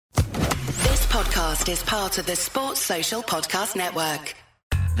podcast is part of the Sports Social Podcast Network.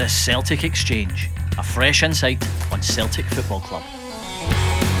 The Celtic Exchange, a fresh insight on Celtic Football Club.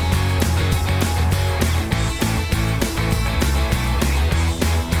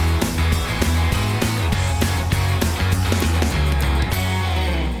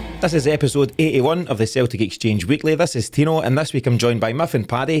 This is episode 81 of the Celtic Exchange Weekly. This is Tino, and this week I'm joined by Muff and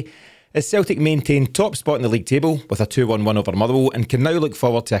Paddy as Celtic maintain top spot in the league table with a 2-1 win over Motherwell and can now look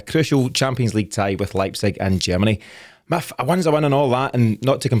forward to a crucial Champions League tie with Leipzig and Germany. Muff, a win's a win and all that, and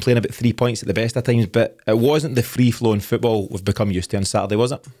not to complain about 3 points at the best of times, but it wasn't the free-flowing football we've become used to on Saturday,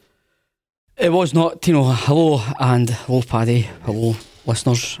 was it? It was not, Tino. Hello, and hello Paddy, hello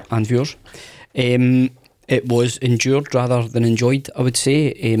listeners and viewers. It was endured rather than enjoyed, I would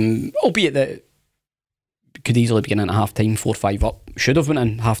say, albeit that could easily begin in at half time 4-5 up, should have went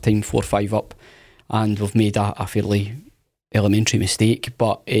in half time 4-5 up, and we've made a fairly elementary mistake,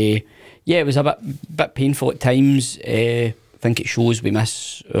 but it was a bit painful at times. I think it shows we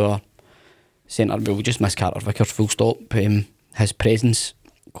miss our centre, we just miss Carter Vickers full stop. His presence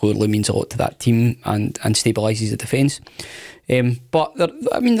clearly means a lot to that team and stabilises the defence, but there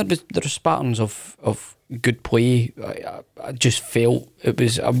was patterns of good play. I just felt it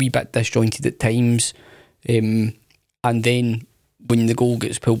was a wee bit disjointed at times, and then when the goal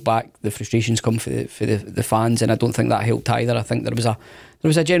gets pulled back, the frustrations come for the fans, and I don't think that helped either. I think there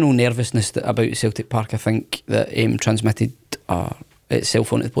was a general nervousness about Celtic Park, I think, that transmitted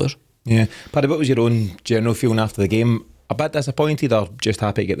itself onto the players. Yeah. Paddy, what was your own general feeling after the game? A bit disappointed or just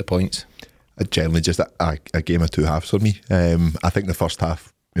happy to get the points? Generally just a game of two halves for me. I think the first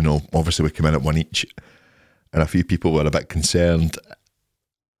half, obviously we came in at one each, and a few people were a bit concerned.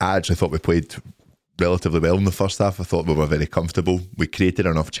 I actually thought we played relatively well in the first half. I thought we were very comfortable. We created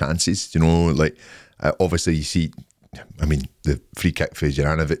enough chances, obviously you see, the free kick for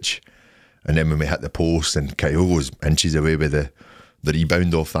Juranovic, and then when we hit the post and Kyogo was inches away with the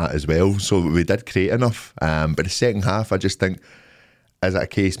rebound off that as well, so we did create enough, but the second half I just think, is it a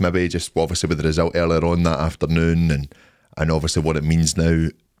case maybe just obviously with the result earlier on that afternoon and obviously what it means now,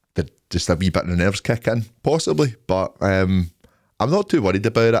 that just a wee bit of the nerves kick in, possibly, but I'm not too worried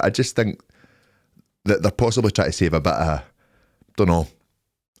about it. I just think that they're possibly trying to save a bit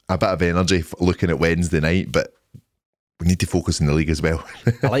of energy looking at Wednesday night, but we need to focus in the league as well.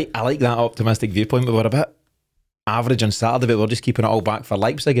 I like that optimistic viewpoint, but we're a bit average on Saturday, but we're just keeping it all back for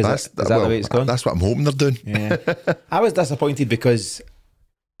Leipzig. Is that the way it's gone? That's what I'm hoping they're doing. Yeah. I was disappointed because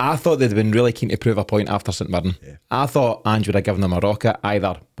I thought they'd been really keen to prove a point after St Mirren. Yeah. I thought Ange would have given them a rocket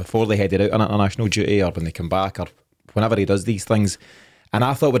either before they headed out on international duty or when they come back or whenever he does these things, and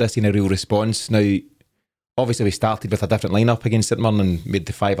I thought we'd have seen a real response. Now obviously we started with a different lineup against St Mirren and made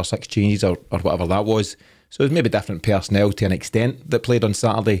the 5 or 6 changes or whatever that was, so it was maybe different personnel to an extent that played on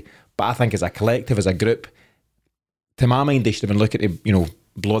Saturday, but I think as a collective, as a group, to my mind they should have been looking to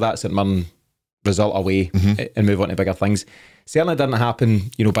blow that St Mirren result away and move on to bigger things. Certainly didn't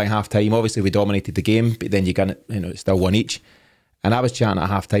happen by half time. Obviously we dominated the game, but then you got it's still one each, and I was chatting at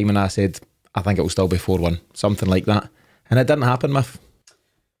half time and I said I think it will still be 4-1, something like that, and it didn't happen, Miff.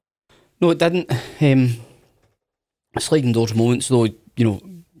 No, it didn't. Sliding doors moments though,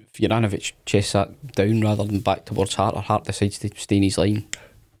 Juranovic chest sat down rather than back towards Hart, or Hart decides to stay in his line.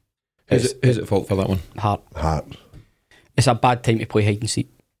 Who's at fault for that one? Hart. It's a bad time to play hide and seek.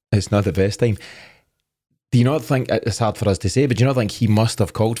 It's not the best time. Do you not think, it's hard for us to say, but do you not think he must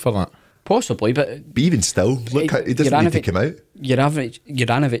have called for that? Possibly, but even still, look, he doesn't need to come out.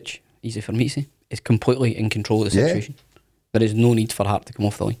 Juranovic, easy for me to say, is completely in control of the situation. There is no need for Hart to come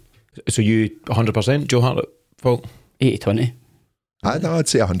off the line. So you 100% Joe Hart at fault? 80-20. I'd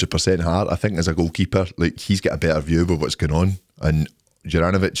say 100% Hart. I think as a goalkeeper, he's got a better view of what's going on, and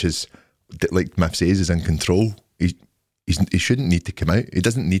Juranovic is, like Miff says, is in control. He shouldn't need to come out. He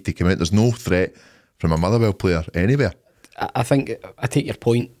doesn't need to come out. There's no threat from a Motherwell player anywhere. I think I take your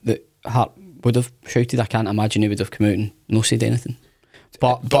point that Hart would have shouted. I can't imagine he would have come out and no said anything.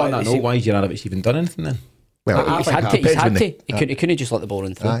 But on that note, why has Juranovic even done anything then? Well, he's had to. He couldn't just let the ball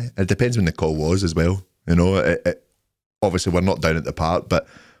run through. It depends when the call was as well. Obviously we're not down at the park, but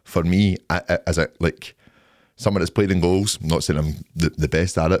for me, as someone that's played in goals, I'm not saying I'm the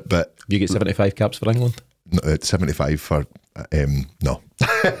best at it, but you get 75 caps for England. No, 75 for no.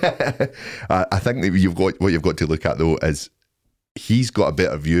 I think that what you've got to look at though is he's got a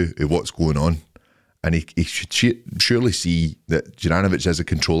better view of what's going on, and he should surely see that Juranovic is a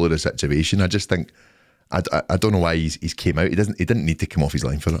controller of the situation. I just think I don't know why he's came out. He didn't need to come off his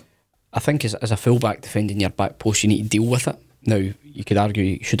line for it. I think as a fullback defending your back post, you need to deal with it. Now, you could argue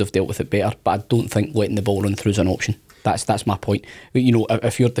you should have dealt with it better, but I don't think letting the ball run through is an option. That's my point. You know,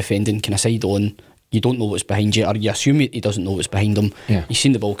 if you're defending kind of side on, you don't know what's behind you, or you assume he doesn't know what's behind him. Yeah. You've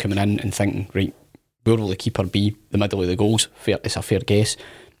seen the ball coming in and thinking, right, where will the keeper be? The middle of the goals. It's a fair guess.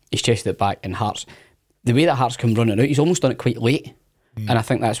 He's chested it back, and Hearts, the way that Hearts come running out, he's almost done it quite late. And I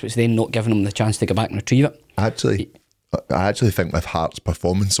think that's what's then not giving him the chance to go back and retrieve it. I actually think with Hearts'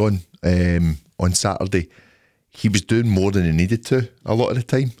 performance on Saturday, he was doing more than he needed to a lot of the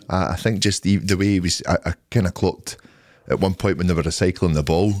time. I think just the way he was, I kind of clocked at one point when they were recycling the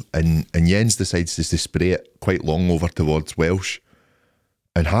ball, and Jens decides to spray it quite long over towards Welsh,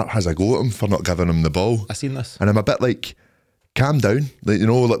 and Hart has a go at him for not giving him the ball. I seen this, and I'm a bit like, calm down, like, you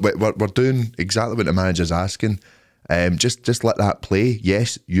know, like we're doing exactly what the manager's asking. Just let that play.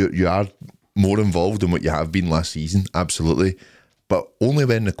 Yes, you are more involved than what you have been last season, absolutely, but only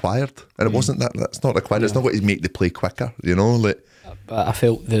when required. And it wasn't that's not required. It's not what to make the play quicker, you know. Like, but I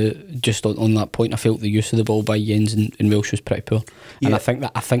felt just on that point, I felt the use of the ball by Jens and Welsh was pretty poor, and I think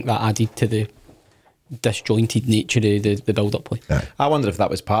that added to the disjointed nature of the build-up play. Yeah. I wonder if that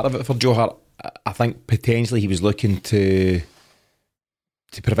was part of it for Joe Hart. I think potentially he was looking to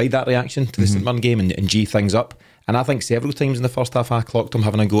provide that reaction to the St Mirren game and G things up. And I think several times in the first half I clocked him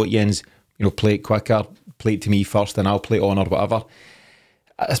having a go at Jens, you know, play it quicker, play it to me first and I'll play it on or whatever.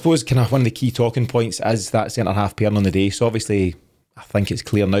 I suppose kind of one of the key talking points is that centre-half pairing on the day. So obviously I think it's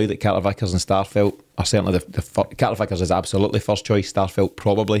clear now that Carter Vickers and Starfelt are certainly Carter Vickers is absolutely first choice, Starfelt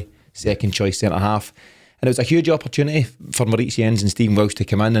probably second choice centre-half. And it was a huge opportunity for Maurice Jens and Stephen Welsh to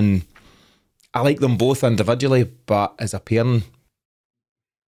come in, and I like them both individually, but as a pairing,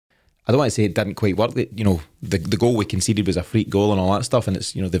 I don't want to say it didn't quite work. You know, the goal we conceded was a freak goal and all that stuff, and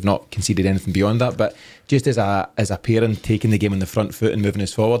it's, you know, they've not conceded anything beyond that. But just as a pairing, taking the game on the front foot and moving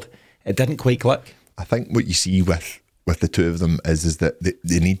us forward, it didn't quite click. I think what you see with the two of them is that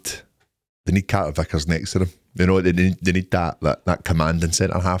they need Carter Vickers next to them. You know, they need that commanding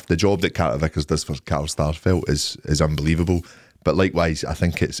centre half. The job that Carter Vickers does for Carl Starfelt is unbelievable. But likewise, I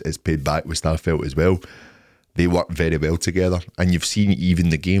think it's paid back with Starfelt as well. They work very well together, and you've seen even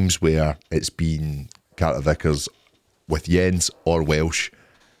the games where it's been Carter Vickers with Jens or Welsh,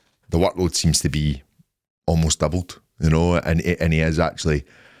 the workload seems to be almost doubled, you know, and he is actually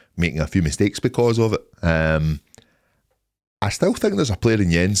making a few mistakes because of it. I still think there's a player in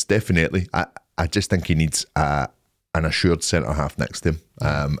Jens, definitely. I just think he needs an assured centre half next to him,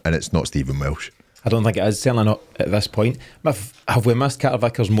 and it's not Stephen Welsh. I don't think it is, certainly not at this point. Have we missed Carter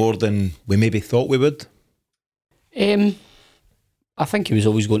Vickers more than we maybe thought we would? I think he was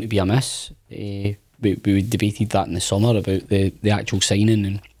always going to be a miss. We debated that in the summer about the actual signing,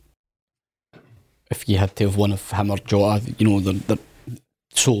 and if you had to have one of him or Jota, you know, they're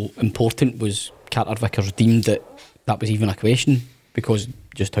so important was Carter Vickers deemed that was even a question, because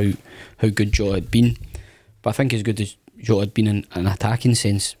just how good Jota had been. But I think as good as Jota had been in an attacking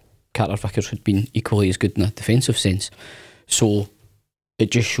sense, Carter Vickers had been equally as good in a defensive sense. So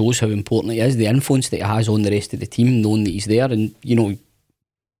it just shows how important he is, the influence that he has on the rest of the team, knowing that he's there. And, you know,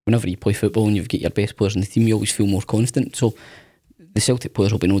 whenever you play football and you've got your best players in the team, you always feel more confident. So the Celtic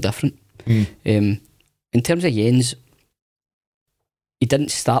players will be no different. In terms of Jens, he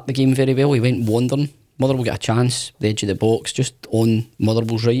didn't start the game very well. He went wandering. Motherwell got a chance, the edge of the box, just on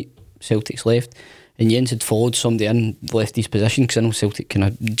Motherwell's right, Celtic's left. And Jens had followed somebody in the lefty's position, because I know Celtic kind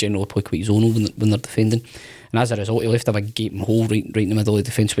of generally play quite zonal when they're defending. And as a result, he left a big gaping hole right in the middle of the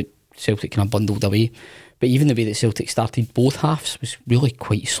defence, which Celtic kind of bundled away. But even the way that Celtic started both halves was really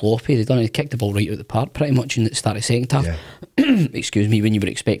quite sloppy. They kicked the ball right out the park pretty much in the start of the second half. Yeah. Excuse me, when you were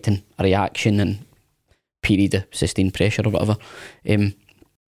expecting a reaction and period of sustained pressure or whatever.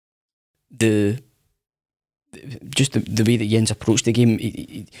 Just the way that Jens approached the game,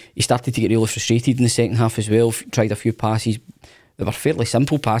 he started to get really frustrated in the second half as well. Tried a few passes. They were fairly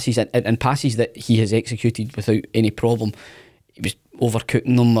simple passes, and passes that he has executed without any problem. He was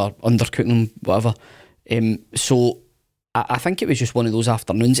overcooking them or undercooking them, whatever. So I think it was just one of those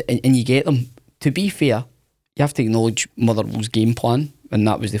afternoons, and you get them. To be fair, you have to acknowledge Motherwell's game plan, and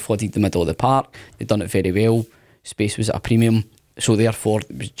that was they flooded the middle of the park. They'd done it very well. Space was at a premium, so therefore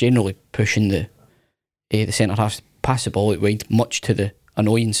it was generally pushing the centre halves pass the ball out wide, much to the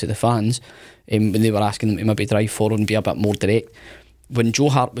annoyance of the fans, when they were asking them to maybe drive forward and be a bit more direct. When Joe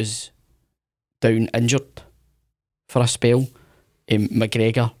Hart was down injured for a spell,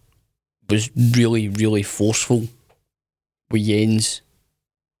 McGregor was really, really forceful with Jens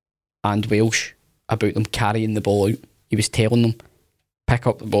and Welsh about them carrying the ball out. He was telling them, pick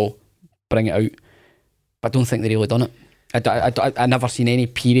up the ball, bring it out. But I don't think they really done it. I never seen any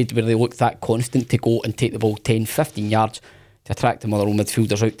period where they looked that confident to go and take the ball 10, 15 yards to attract the Motherwell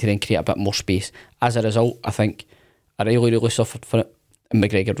midfielders out to then create a bit more space. As a result, I think really suffered for it, and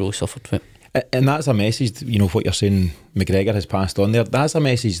McGregor really suffered for it. And that's a message, what you're saying McGregor has passed on there. That's a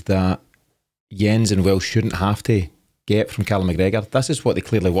message that Jens and Welsh shouldn't have to get from Callum McGregor. This is what they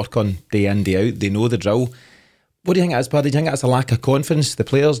clearly work on day in, day out. They know the drill. What do you think it is, Paddy? Do you think it's a lack of confidence, the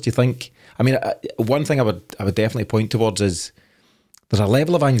players? Do you think... I mean, one thing I would definitely point towards is there's a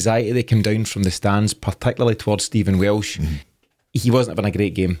level of anxiety that came down from the stands, particularly towards Stephen Welsh. Mm-hmm. He wasn't having a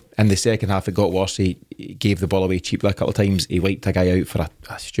great game. In the second half, it got worse. He gave the ball away cheaply a couple of times. He wiped a guy out for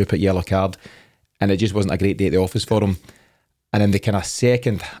a stupid yellow card, and it just wasn't a great day at the office for him. And in the kind of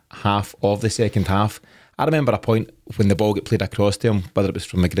second half of the second half, I remember a point when the ball got played across to him, whether it was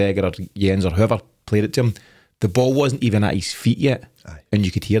from McGregor or Jens or whoever played it to him, the ball wasn't even at his feet yet. Aye. And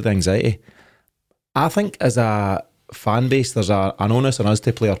you could hear the anxiety. I think as a fan base, there's an onus on us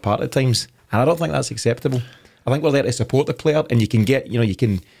to play our part at times, and I don't think that's acceptable. I think we're there to support the player, and you can get, you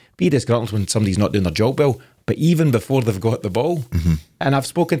can be disgruntled when somebody's not doing their job well, but even before they've got the ball, mm-hmm. and I've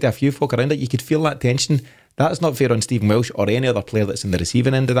spoken to a few folk around it, you could feel that tension. That's not fair on Stephen Welsh or any other player that's in the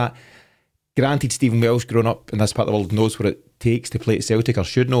receiving end of that. Granted, Stephen Welsh, growing up in this part of the world, knows what it takes to play at Celtic, or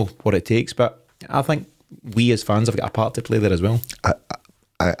should know what it takes, but I think we as fans have got a part to play there as well.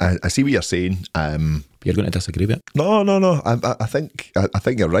 I see what you're saying. You're going to disagree with it? No. I think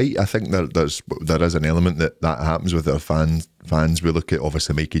you're right. I think there is an element that happens with our fans. We look at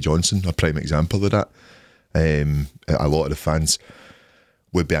obviously Mikey Johnson, a prime example of that. A lot of the fans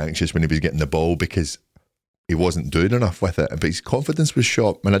would be anxious when he was getting the ball because he wasn't doing enough with it, but his confidence was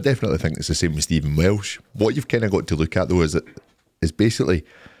shot. And I definitely think it's the same with Stephen Welsh. What you've kind of got to look at though is basically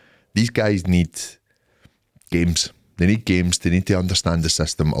these guys need games. They need games. They need to understand the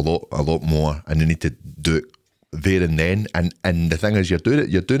system a lot more, and they need to do it there and then. And the thing is, you're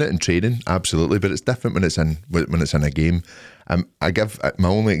doing it in training, absolutely, but it's different when it's in a game. I give my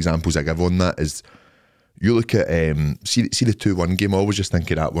only examples I give on that is you look at see the 2-1 game. I always just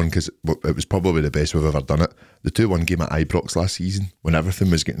think of that one because it was probably the best we've ever done it. The 2-1 game at Ibrox last season, when everything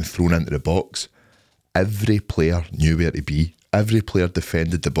was getting thrown into the box, every player knew where to be. Every player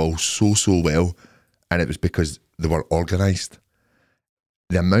defended the ball so well, and it was because they were organised.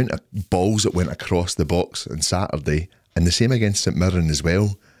 The amount of balls that went across the box on Saturday, and the same against St Mirren as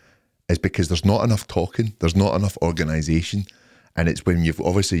well, is because there's not enough talking, there's not enough organisation, and it's when you've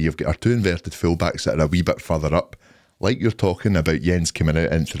got our two inverted fullbacks that are a wee bit further up, like you're talking about Jens coming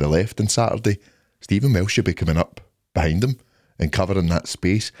out into the left on Saturday. Stephen Welsh should be coming up behind him and covering that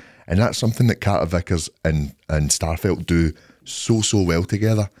space, and that's something that Carter Vickers and Starfelt do so well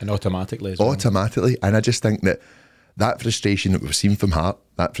together, and automatically as well. And I just think that frustration that we've seen from Hart,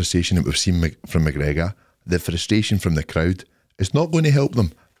 that frustration that we've seen from McGregor, the frustration from the crowd, is not going to help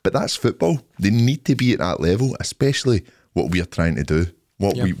them. But that's football. They need to be at that level, especially what we are trying to do,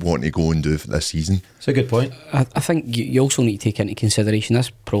 what we want to go and do for this season. It's a good point. I think you also need to take into consideration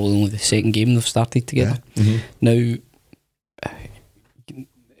that's probably only the second game they've started together. Yeah. Mm-hmm. Now,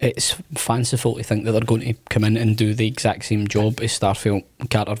 it's fanciful to think that they're going to come in and do the exact same job as Starfelt and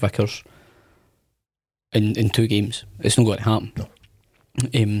Carter Vickers in 2 games. It's not going to happen. No.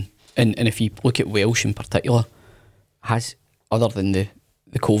 And if you look at Welsh in particular, other than the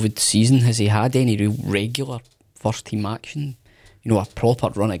COVID season, has he had any real regular first team action? A proper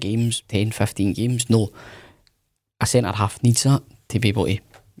run of games, 10, 15 games? No. A centre half needs that to be able to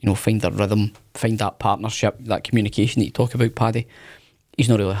find their rhythm, find that partnership, that communication that you talk about, Paddy. He's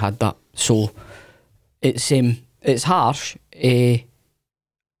not really had that, so it's harsh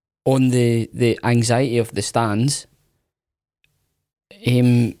on the anxiety of the stands.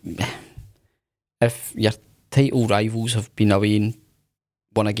 If your title rivals have been away and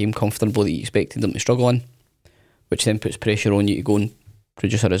won a game comfortably that you expected them to struggle in, which then puts pressure on you to go and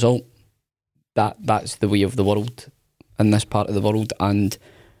produce a result, that's the way of the world in this part of the world. And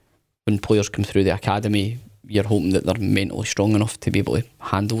when players come through the academy, you're hoping that they're mentally strong enough to be able to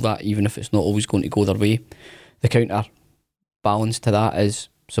handle that, even if it's not always going to go their way. The counter balance to that is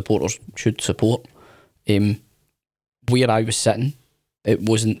supporters should support. Where I was sitting, it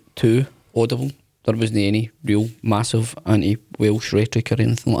wasn't too audible. There wasn't any real massive anti-Welsh rhetoric or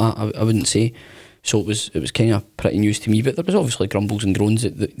anything like that, I wouldn't say. So it was kind of pretty news to me, but there was obviously grumbles and groans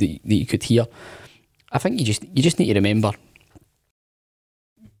that you could hear. I think you just need to remember,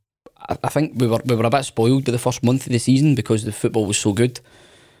 I think we were a bit spoiled with the first month of the season because the football was so good.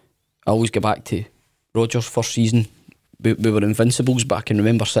 I always go back to Rodgers' first season. We were invincibles, but I can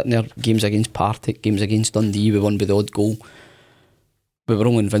remember sitting there, games against Partick, games against Dundee, we won by the odd goal. We were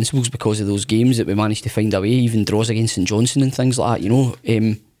only invincibles because of those games that we managed to find a way, even draws against St Johnstone and things like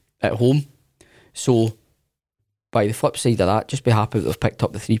that, at home. So by the flip side of that, just be happy that we've picked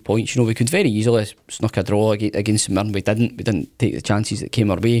up the 3 points. You know, we could very easily snuck a draw against St Mirren. We didn't take the chances that came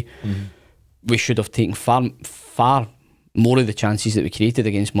our way. We should have taken far more of the chances that we created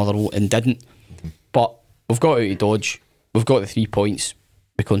against Motherwell and didn't. But we've got out of dodge. We've got the 3 points.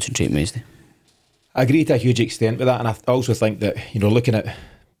 We concentrate on Wednesday. I agree to a huge extent with that, and I also think that, you know, looking at,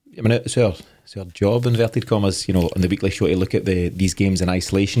 I mean, it's our job, inverted commas, you know, on the weekly show to look at these games in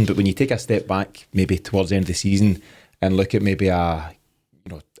isolation. But when you take a step back, maybe towards the end of the season, and look at maybe an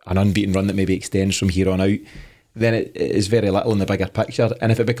unbeaten run that maybe extends from here on out, then it is very little in the bigger picture.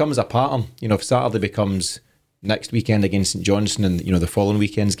 And if it becomes a pattern, you know, if Saturday becomes next weekend against St Johnstone and, you know, the following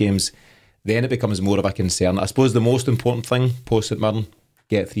weekend's games, then it becomes more of a concern. I suppose the most important thing post St Mirren,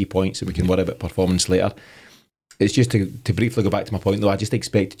 get 3 points and we can worry about performance later. It's just to briefly go back to my point though, I just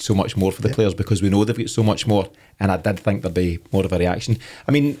expected so much more for the players because we know they've got so much more, and I did think there'd be more of a reaction.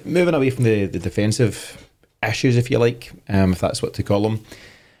 I mean, moving away from the defensive issues, if you like, if that's what to call them,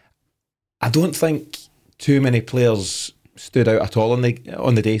 I don't think too many players stood out at all on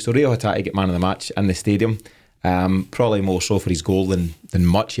the day. So Rio Hatate got man of the match in the stadium, probably more so for his goal than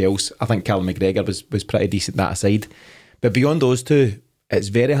much else. I think Callum McGregor was pretty decent, that aside. But beyond those two, it's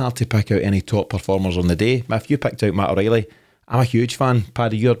very hard to pick out any top performers on the day. If you picked out Matt O'Reilly, I'm a huge fan.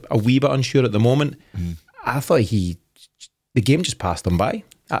 Paddy, you're a wee bit unsure at the moment. I thought the game just passed him by.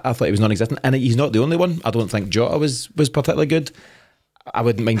 I thought he was non-existent, and he's not the only one. I don't think Jota was particularly good. I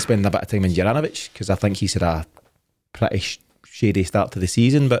wouldn't mind spending a bit of time on Juranovic because I think he's had a pretty shady start to the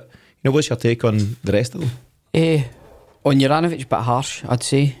season. But, you know, what's your take on the rest of them? On Juranovic, a bit harsh, I'd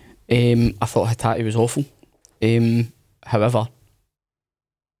say. I thought Hatate was awful. However,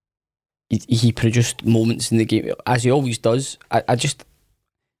 he produced moments in the game, as he always does.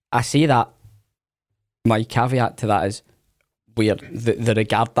 I say that, my caveat to that is where the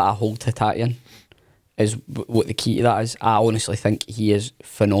regard that I hold Hatate in is what the key to that is. I honestly think he is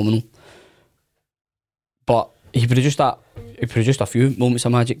phenomenal. But he produced a few moments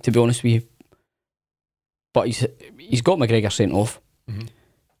of magic, to be honest with you. But he's got McGregor sent off.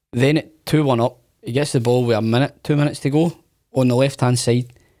 Then at 2-1 up, he gets the ball with 2 minutes to go on the left hand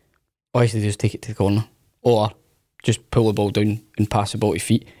side. All he has to do is take it to the corner or just pull the ball down and pass the ball to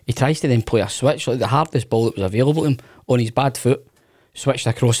feet. He tries to then play a switch, like the hardest ball that was available to him, on his bad foot, switched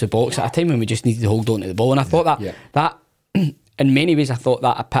across the box at a time when we just needed to hold on to the ball. And I thought that in many ways, I thought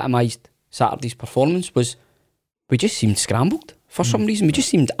that epitomised Saturday's performance. Was we just seemed scrambled for some reason. We just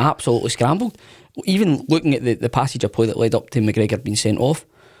seemed absolutely scrambled. Even looking at the passage of play that led up to McGregor being sent off,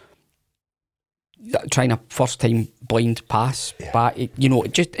 trying a first time blind pass back, you know,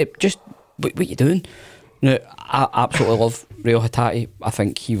 it just what are you doing? No, I absolutely love Rio Hatate. I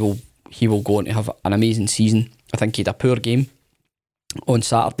think he will go on to have an amazing season. I think he had a poor game on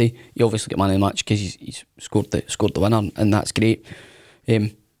Saturday. He obviously got man of the match because he's scored the winner, and that's great.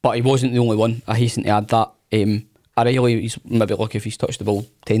 But he wasn't the only one. I hasten to add that. O'Reilly, he's maybe lucky if he's touched the ball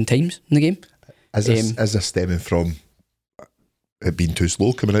 10 times in the game. Is this stemming from it being too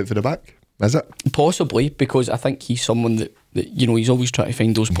slow coming out for the back? Is it? Possibly, because I think he's someone that you know, he's always trying to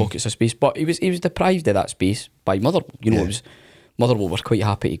find those pockets of space, but he was deprived of that space by Motherwell. You know, Motherwell were quite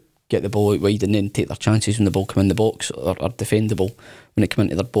happy to get the ball out wide and then take their chances when the ball came in the box, or defend the ball when it came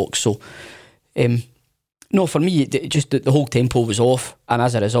into their box. So, no, for me, just the whole tempo was off, and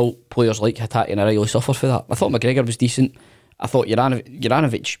as a result, players like Hatate and O'Reilly suffer for that. I thought McGregor was decent. I thought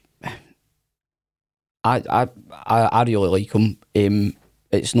Juranovic, I really like him.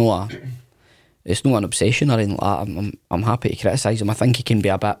 It's not an obsession or anything like that. I'm happy to criticise him. I think he can be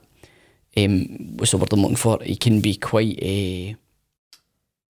a bit, what's the word I'm looking for? He can be quite I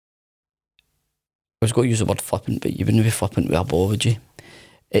was going to use the word flippant, but you wouldn't be flippant with a ball, would you?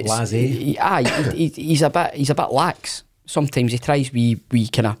 Blasé. He's a bit lax. Sometimes he tries we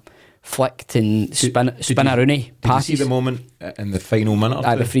kind of flicked and spin around passes. Did you see the moment in the final minute?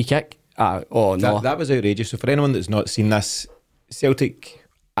 The free kick. No, that was outrageous. So for anyone that's not seen this, Celtic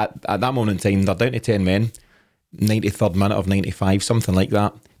at that moment in time, they're down to 10 men, 93rd minute of 95, something like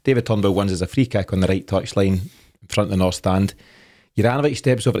that. David Turnbull wins as a free kick on the right touchline in front of the north stand. Juranovic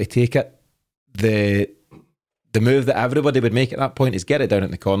steps over to take it. The move that everybody would make at that point is get it down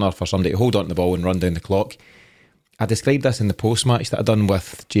at the corner for somebody to hold on to the ball and run down the clock. I described this in the post-match that I done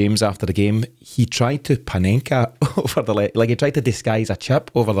with James after the game. He tried to Panenka over the left, like he tried to disguise a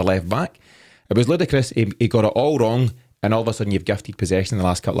chip over the left back. It was ludicrous. He got it all wrong, and all of a sudden you've gifted possession in the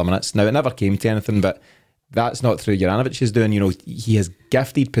last couple of minutes. Now, it never came to anything, but that's not through Juranovic's doing. You know, he has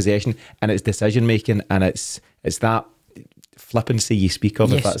gifted possession, and it's decision making, and it's that flippancy you speak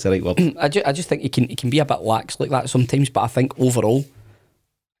of, if that's the right word. I just think he can be a bit lax like that sometimes, but I think overall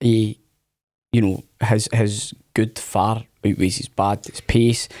he his good far outweighs his bad. His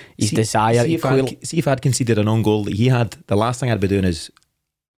pace, his desire. See if I'd conceded an own goal that he had, the last thing I'd be doing is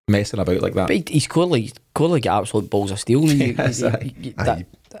messing about like that. But he's clearly got absolute balls of steel. It's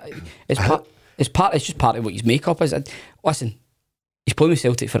just part of what his makeup is. Listen, he's playing with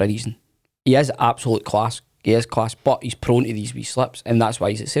Celtic for a reason. He is absolute class. He is class, but he's prone to these wee slips, and that's why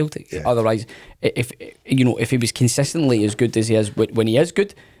he's at Celtic. Yeah. Otherwise, if he was consistently as good as he is when he is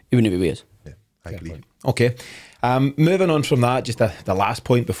good, he wouldn't be where he is. Yeah, I agree. Okay, moving on from that, just the last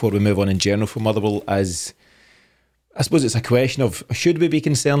point before we move on in general for Motherwell is, I suppose it's a question of, should we be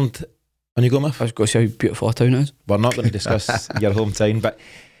concerned on your Gomez? I was going to say how beautiful a town is. We're not going to discuss your hometown, but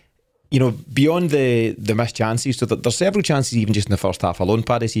beyond the missed chances, so there's several chances even just in the first half alone,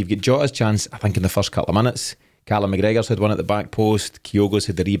 Paddy. So you've got Jota's chance, I think, in the first couple of minutes. Callum McGregor's had one at the back post. Kyogo's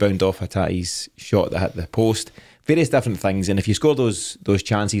had the rebound off Hatate's shot that hit the post. Various different things, and if you score those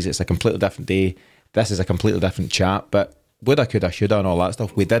chances, it's a completely different day. This is a completely different chat, but woulda, coulda, shoulda and all that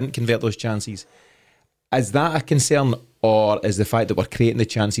stuff, we didn't convert those chances. Is that a concern, or is the fact that we're creating the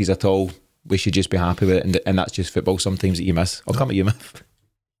chances at all, we should just be happy with it, and that's just football sometimes that you miss? I'll come at you, Miff.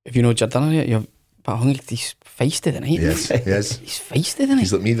 If you know Jordan yet, you're but hungry. He's feisty tonight. Yes, yes. He's feisty tonight.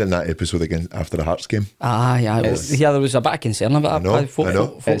 He's like me in that episode again after the Hearts game. Yeah. There was a bit of concern about it. I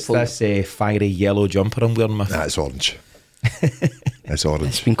know. It's this fiery yellow jumper I'm wearing, Miff. Nah, it's orange. It's orange.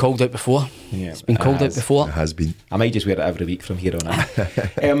 It's been called out before. Yeah, it's been called out before. It has been. I might just wear it every week from here on out.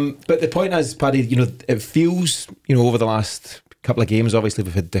 But the point is, Paddy, it feels, over the last couple of games, obviously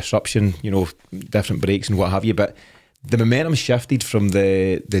we've had disruption, different breaks and what have you, but the momentum shifted from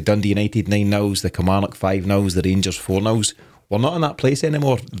the Dundee United 9-0s, the Kilmarnock 5-0s, the Rangers 4-0s. We're not in that place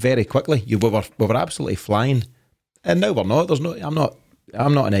anymore very quickly. We were absolutely flying, and now we're not.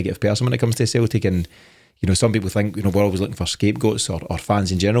 I'm not a negative person when it comes to Celtic, and some people think we're always looking for scapegoats or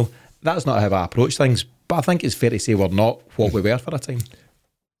fans in general. That's not how I approach things, but I think it's fair to say we're not what we were for a time.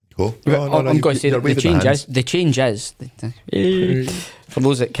 Cool. I'm going to say that the change is for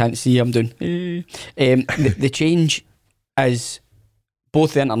those that can't see, I'm doing the change is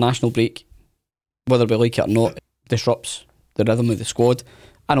both the international break, whether we like it or not, disrupts the rhythm of the squad,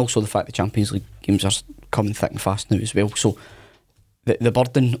 and also the fact the Champions League games are coming thick and fast now as well. So the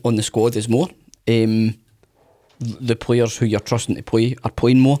burden on the squad is more. The players who you're trusting to play are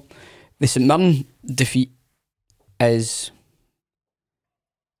playing more. The St Mirren defeat is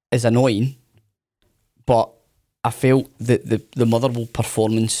annoying, but I felt that the Motherwell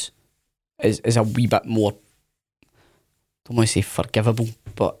performance is a wee bit more, I don't want to say forgivable,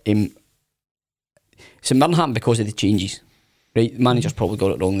 but St Mirren happened because of the changes, right? The manager's probably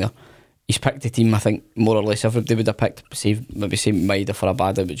got it wrong there. He's picked a team, I think, more or less everybody would have picked, maybe say Maida for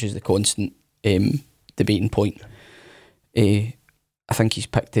Abada, which is the constant debating point. I think he's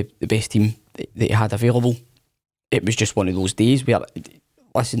picked the best team that he had available. It was just one of those days where,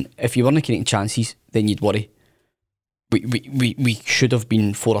 listen, if you weren't creating chances, then you'd worry. We should have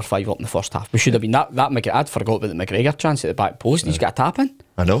been 4 or 5 up in the first half. We should have been that I'd forgot about the McGregor chance at the back post. He's got a tap in.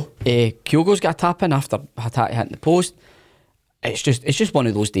 I know. Kyogo's got a tap in after Hatate hitting the post. It's just one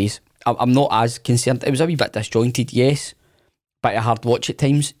of those days. I'm not as concerned. It was a wee bit disjointed, yes. Bit of hard watch at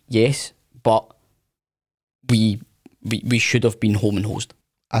times, yes. But we should have been home and hosed.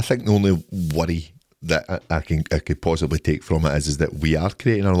 I think the only worry that I could possibly take from it is that we are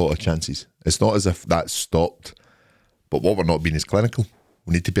creating a lot of chances. It's not as if that's stopped, but what we're not being is clinical.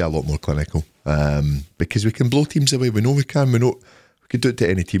 We need to be a lot more clinical, because we can blow teams away. We know we can. We could do it to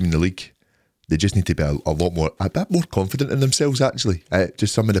any team in the league. They just need to be a bit more confident in themselves. Actually,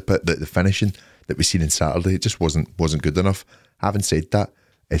 just some of the finishing that we seen on Saturday, it just wasn't good enough. Having said that,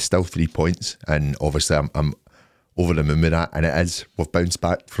 it's still 3 points, and obviously I'm over the moon with that, and we've bounced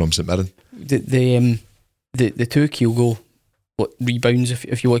back from St Mirren. The two Kyogo rebounds,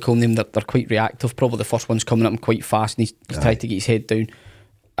 if you want to call them, they're quite reactive. Probably the first one's coming up quite fast, and he's tried to get his head down.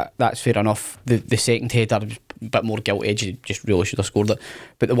 That's fair enough. The second header was a bit more gilt edge. He just really should have scored it.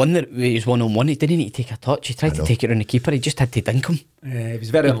 But the one that he was 1-on-1, he didn't need to take a touch. He tried to take it around the keeper. He just had to dink him. He was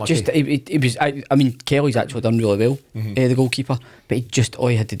very unlucky. I mean, Kelly's actually done really well, the goalkeeper. But all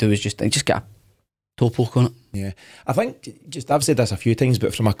he had to do was just get a toe poke on it. Yeah, I think I've said this a few times,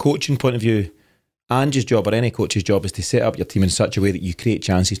 but from a coaching point of view, Ange's job or any coach's job is to set up your team in such a way that you create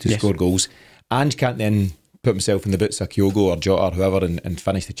chances to score goals. Ange can't then put himself in the boots of Kyogo or Jota or whoever and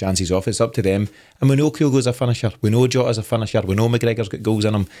finish the chances off. It's up to them. And we know Kyogo's a finisher. We know Jota's a finisher. We know McGregor's got goals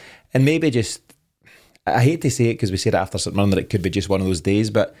in him. And maybe just, I hate to say it because we said it after St Mirren that it could be just one of those days,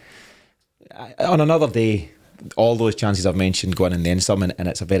 but on another day, all those chances I've mentioned go in and then some, and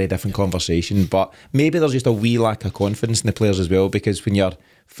it's a very different conversation. But maybe there's just a wee lack of confidence in the players as well, because when you're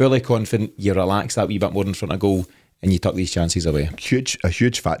fully confident, you relax that wee bit more in front of goal and you tuck these chances away. A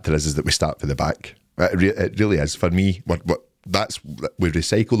huge factor is that we start for the back. It really is. For me, we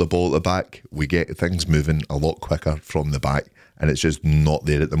recycle the ball at the back, we get things moving a lot quicker from the back, and it's just not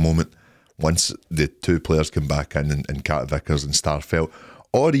there at the moment. Once the two players come back in Carter Vickers and Starfelt,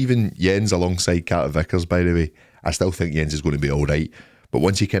 or even Jens alongside Carter Vickers, by the way, I still think Jens is going to be all right. But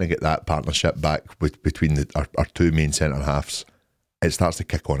once you kind of get that partnership back between our two main centre halves, it starts to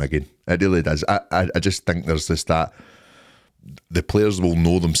kick on again. It really does. I just think there's this that the players will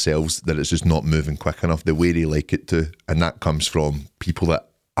know themselves that it's just not moving quick enough the way they like it to, and that comes from people that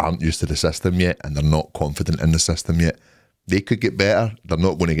aren't used to the system yet and they're not confident in the system yet. They could get better. They're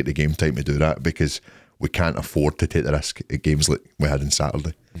not going to get the game time to do that because we can't afford to take the risk at games like we had on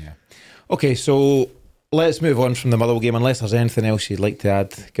Saturday. Yeah. Okay, so let's move on from the Motherwell game. Unless there's anything else you'd like to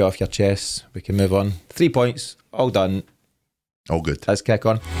add, get off your chest, we can move on. 3 points, all done. All good. Let's kick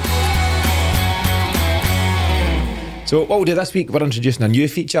on. So what we'll do this week, we're introducing a new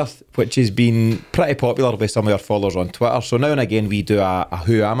feature which has been pretty popular with some of our followers on Twitter. So now and again we do a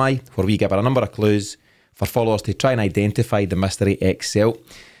Who Am I, where we give a number of clues for followers to try and identify the mystery ex-Celt.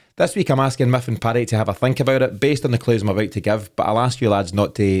 This week I'm asking Miff and Paddy to have a think about it based on the clues I'm about to give, but I'll ask you lads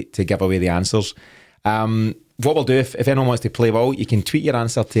not to give away the answers. What we'll do, if anyone wants to play well, you can tweet your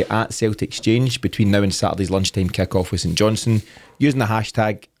answer to @CeltExchange between now and Saturday's lunchtime kick-off with St Johnstone using the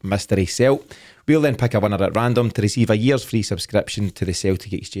hashtag MysteryCelt. We'll then pick a winner at random to receive a year's free subscription to the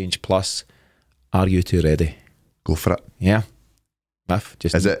Celtic Exchange Plus. Are you two ready? Go for it. Yeah. Miff,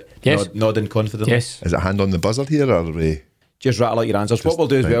 just is it? Yes. Nodding confidently. Yes. Is it hand on the buzzer here, or are we... Just rattle out your answers. What we'll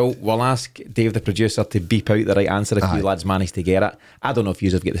do as well, we'll ask Dave, the producer, to beep out the right answer if you lads manage to get it. I don't know if you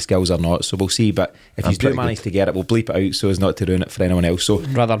have got the skills or not, so we'll see. But if you do manage to get it, we'll bleep it out so as not to ruin it for anyone else. So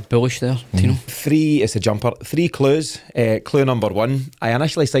rather bullish there, Tino. 3 is a jumper. 3 clues. Clue number 1. I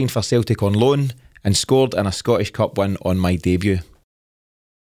initially signed for Celtic on loan and scored in a Scottish Cup win on my debut.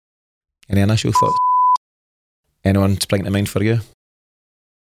 Any initial thoughts? Anyone spring to mind for you?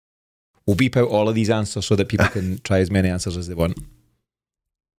 We'll beep out all of these answers so that people can try as many answers as they want.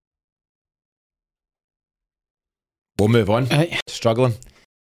 We'll move on. Struggling.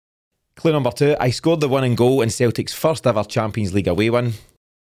 Clue number 2. I scored the winning goal in Celtic's first ever Champions League away win.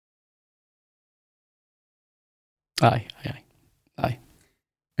 Aye.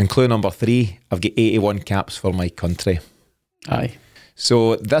 And clue number 3. I've got 81 caps for my country. Aye.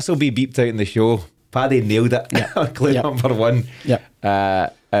 So this will be beeped out in the show. Paddy nailed it. Yep. Clue number 1.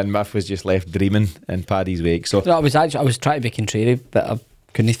 Yep. And Miff was just left dreaming in Paddy's wake. So I was trying to be contrary, but I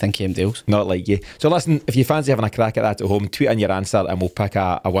couldn't think of anything else. Not like you. So listen, if you fancy having a crack at that at home, tweet in your answer and we'll pick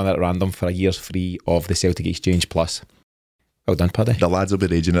a winner at random for a year's free of the Celtic Exchange Plus. Well done, Paddy. The lads will be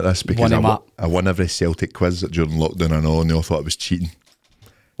raging at this because I won every Celtic quiz during lockdown and all, and they all thought it was cheating.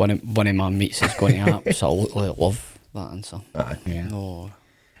 One of my mates is going to absolutely love that answer. Yeah. No.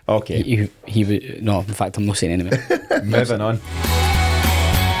 Okay. He would. No, in fact, I'm not saying anything. Moving on.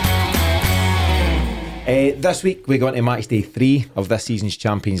 This week we go into match day 3 of this season's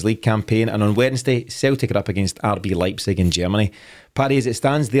Champions League campaign, and on Wednesday Celtic are up against RB Leipzig in Germany. Paddy, as it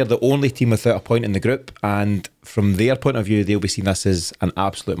stands, they're the only team without a point in the group, and from their point of view they'll be seen this as an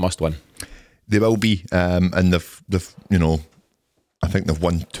absolute must-win. They will be, and they've I think they've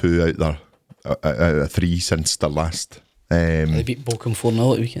won 2 out there out of 3 since their last. They beat Bochum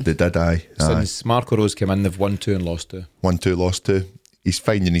 4-0 at the weekend. They did, aye. Since Marco Rose came in, they've won 2 and lost 2. 1-2, lost 2. He's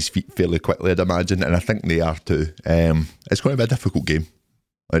finding his feet fairly quickly, I'd imagine, and I think they are too. It's going to be a difficult game.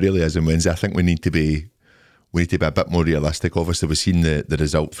 It really is on Wednesday. I think we need to be a bit more realistic. Obviously, we've seen the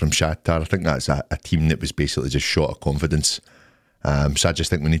result from Shakhtar. I think that's a team that was basically just short of confidence. So I just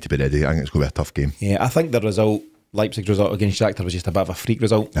think we need to be ready. I think it's going to be a tough game. Yeah, I think the result, Leipzig's result against Shakhtar, was just a bit of a freak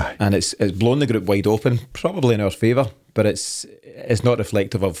result. Aye. And it's blown the group wide open, probably in our favour, but it's not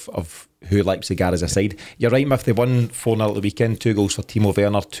reflective of who Leipzig are as a side. You're right, Miff, they won 4-0 at the weekend, 2 goals for Timo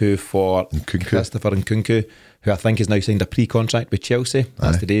Werner, 2 for Christopher Nkunku, who I think has now signed a pre-contract with Chelsea.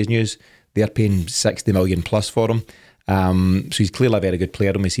 That's today's news. They're paying 60 million plus for him. So he's clearly a very good player,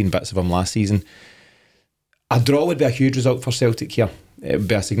 and we've seen bits of him last season. A draw would be a huge result for Celtic here. It would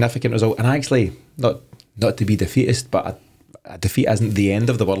be a significant result, and actually, not to be defeatist, but a defeat isn't the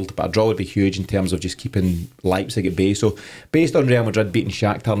end of the world, but a draw would be huge in terms of just keeping Leipzig at bay. So based on Real Madrid beating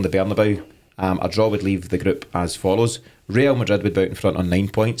Shakhtar in the Bernabeu, a draw would leave the group as follows. Real Madrid would be out in front on 9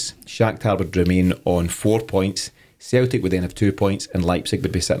 points, Shakhtar would remain on 4 points, Celtic would then have 2 points, and Leipzig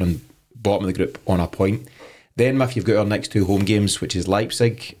would be sitting on bottom of the group on a point. Then, if you've got our next 2 home games, which is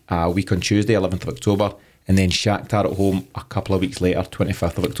Leipzig a week on Tuesday, 11th of October, and then Shakhtar at home a couple of weeks later,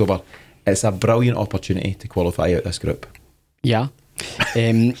 25th of October. It's a brilliant opportunity to qualify out this group. Yeah,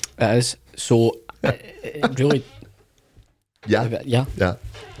 it is. So, really, Yeah.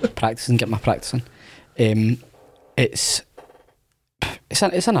 practicing, get my practicing. It's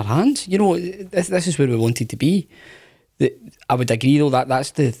in our hands. You know, this is where we wanted to be. I would agree though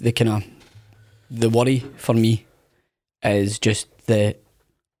that's the kind of the worry for me is just the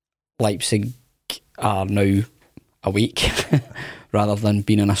Leipzig are now awake rather than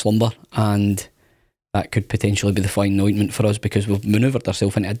being in a slumber, and that could potentially be the fine ointment for us because we've manoeuvred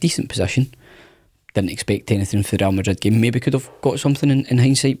ourselves into a decent position. Didn't expect anything for the Real Madrid game. Maybe could have got something in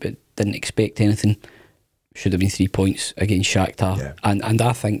hindsight, but didn't expect anything. Should have been 3 points against Shakhtar. Yeah. And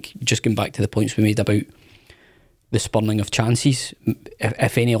I think, just going back to the points we made about the spurning of chances,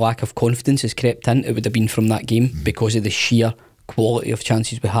 if any lack of confidence has crept in, it would have been from that game because of the sheer quality of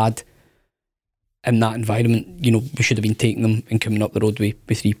chances we had in that environment. You know, we should have been taking them and coming up the road with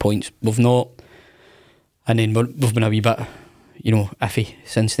 3 points. We've not, and then we've been a wee bit, you know, iffy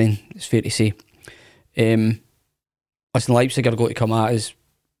since then, it's fair to say. Listen, Leipzig are going to come at us.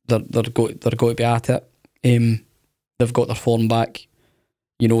 They're going to be at it. They've got their form back.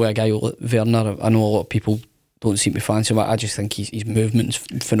 You know, a guy like Werner, I know a lot of people don't seem to fancy him. I just think his movement's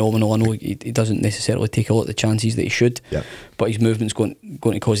phenomenal. I know he doesn't necessarily take a lot of the chances that he should, but his movement's going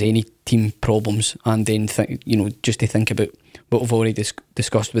to cause any team problems. And then just to think about what we've already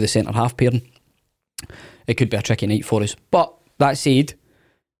discussed with the centre half pairing, it could be a tricky night for us. But that said,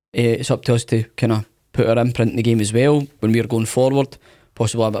 it's up to us to kind of put our imprint in the game as well when we're going forward.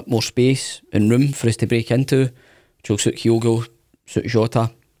 Possibly a bit more space and room for us to break into, which will suit Kyogo, suit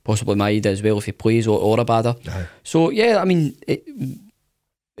Jota, possibly Maeda as well if he plays, or Abada. So yeah, I mean, it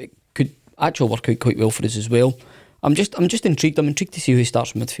could actually work out quite well for us as well. I'm just intrigued. I'm intrigued to see who he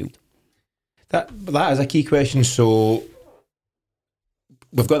starts from midfield. That is a key question. So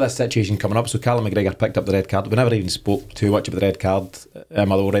we've got this situation coming up. So Callum McGregor picked up the red card. We never even spoke too much about the red card.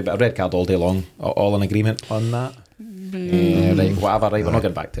 But a red card all day long. All in agreement on that. Right, whatever. Right, we're not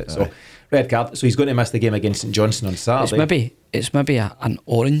getting back to it. So red card. So he's going to miss the game against St Johnstone on Saturday. It's maybe an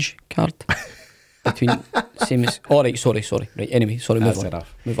orange card between same as. All right, sorry. Right, anyway, sorry.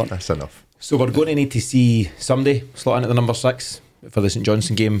 Move on. That's enough. So we're going to need to see somebody slot in at the number 6 for the St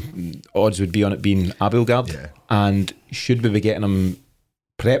Johnstone game. Odds would be on it being Abelgard. And should we be getting him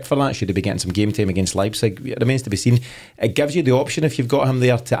prep for that? Should he be getting some game time against Leipzig? It remains to be seen. It gives you the option, if you've got him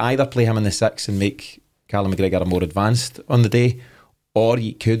there, to either play him in the 6 and make Callum McGregor more advanced on the day, or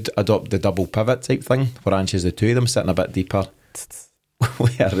you could adopt the double pivot type thing where Ange's the two of them sitting a bit deeper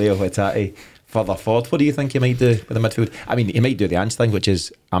where Rio Hitati further forward. What do you think he might do with the midfield? I mean, he might do the Ange thing, which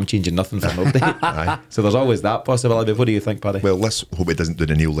is I'm changing nothing for nobody. So there's always that possibility. But what do you think, Paddy? Well, let's hope he doesn't do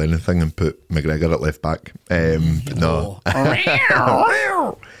the Neil Lennon thing and put McGregor at left back. No.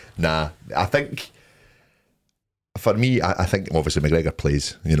 Nah, I think for me, I think obviously McGregor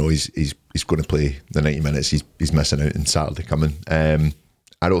plays. You know, he's going to play the 90 minutes. He's missing out on Saturday coming.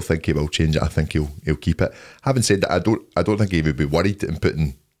 I don't think he will change it. I think he'll keep it. Having said that, I don't think he would be worried in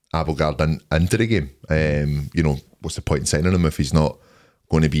putting Abelgard into the game. You know, what's the point in signing him if he's not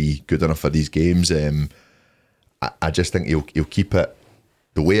going to be good enough for these games? I just think he'll keep it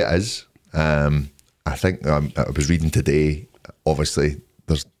the way it is. I think I was reading today. Obviously,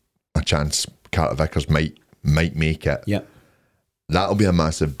 there's a chance Carter Vickers might make it. Yeah, that'll be a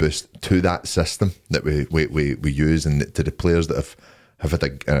massive boost to that system that we use, and to the players that have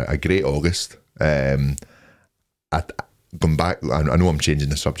had a great August. Going back, I know I'm changing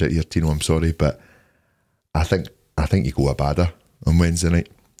the subject here, Tino, I'm sorry, but I think you go Abada on Wednesday night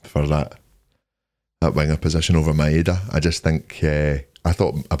for that winger position over Maeda. I just think I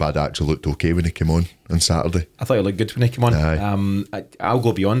thought Abada actually looked okay when he came on Saturday. I thought he looked good when he came on. I'll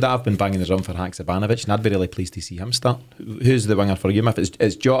go beyond that. I've been banging the drum for Haksabanovic, and I'd be really pleased to see him start. Who's the winger for you, Miff?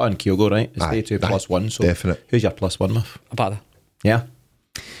 It's Jota and Kyogo, right? It's they two +1. So definite. Who's your +1, Miff? Abada. Yeah.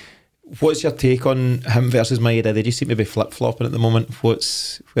 What's your take on him versus Maeda? They just seem to be flip-flopping at the moment. Where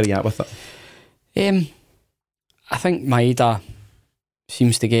are you at with it? I think Maeda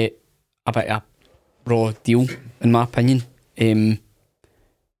seems to get a bit of a raw deal, in my opinion.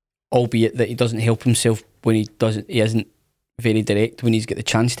 Albeit that he doesn't help himself when he isn't very direct when he's got the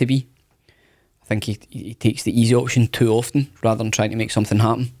chance to be. I think he takes the easy option too often rather than trying to make something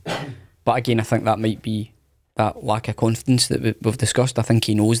happen. But again, I think that might be that lack of confidence that we've discussed. I think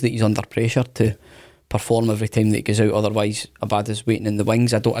he knows that he's under pressure to perform every time that he goes out. Otherwise, Abada's waiting in the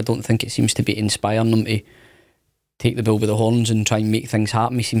wings. I don't think it seems to be inspiring him to take the bull by the horns and try and make things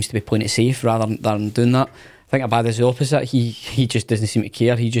happen. He seems to be playing it safe rather than doing that. I think Abada's the opposite. He just doesn't seem to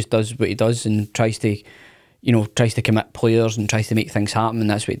care. He just does what he does and tries to tries to commit players and tries to make things happen, and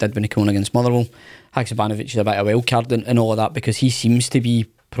that's what he did when he came on against Motherwell. Haksabanovic is a bit of a wild card in all of that, because he seems to be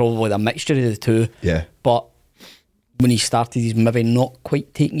probably a mixture of the two. Yeah. But when he started, he's maybe not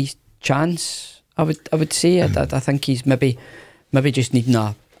quite taking his chance, I would say. I think he's maybe just needing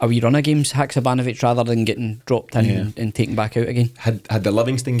a wee run of games, Haksabanovic, rather than getting dropped in and taken back out again. Had the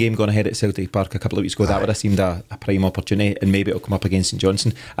Livingston game gone ahead at Celtic Park a couple of weeks ago, that would have seemed a prime opportunity, and maybe it'll come up against St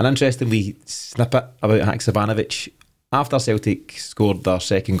Johnstone. An interesting wee snippet about Haksabanovic: after Celtic scored their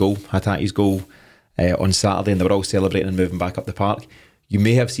second goal, Hatate's goal, on Saturday, and they were all celebrating and moving back up the park, you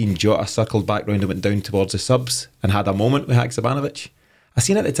may have seen Jota circled back round and went down towards the subs and had a moment with Haksabanovic. I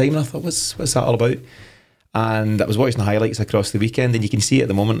seen it at the time and I thought, what's that all about? And I was watching the highlights across the weekend, and you can see it at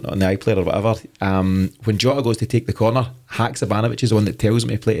the moment on the iPlayer or whatever. When Jota goes to take the corner, Haksabanovic is the one that tells him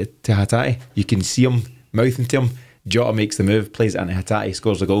to play it to Hatate. You can see him mouthing to him. Jota makes the move, plays it into Hatate,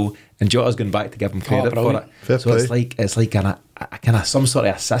 scores a goal, and Jota's going back to give him credit for it. Fair so play. it's like a kind of some sort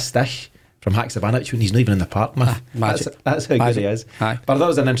of assist-ish from Haksabanovic when he's not even in the park, man. That's how good he is. Aye. But that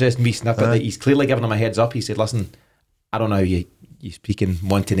was an interesting wee snippet that he's clearly giving him a heads up. He said, listen, I don't know how you speak in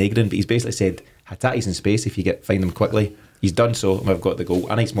Montenegrin, but he's basically said, Hatate's in space if you find him quickly. He's done so, and we've got the goal.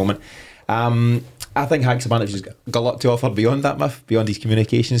 A nice moment. I think Haksabanovic has got a lot to offer beyond that, Miff, beyond his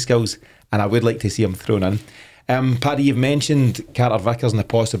communication skills, and I would like to see him thrown in. Paddy, you've mentioned Carter Vickers and the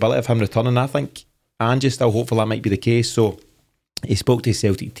possibility of him returning. I think Angie's still hopeful that might be the case. So he spoke to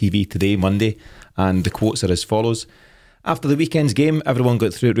Celtic TV today, Monday, and the quotes are as follows: after the weekend's game, everyone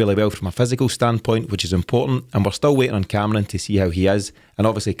got through it really well from a physical standpoint, which is important, and we're still waiting on Cameron to see how he is, and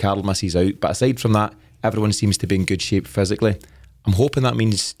obviously Carl misses out, but aside from that, everyone seems to be in good shape physically. I'm hoping that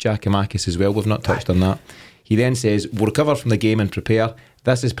means Giakoumakis as well. We've not touched on that. He then says, we'll recover from the game and prepare.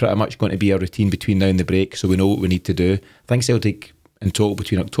 This is pretty much going to be a routine between now and the break, so we know what we need to do. I think Celtic in total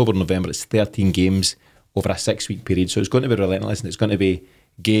between October and November, it's 13 games over a 6-week period, so it's going to be relentless, and it's going to be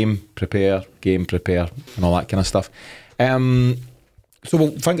game, prepare, and all that kind of stuff. So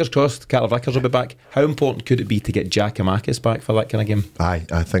well, fingers crossed Carter Vickers will be back. How important could it be to get Giakoumakis back for that kind of game? Aye,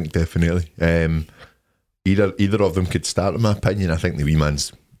 I think definitely. Either of them could start, in my opinion. I think the wee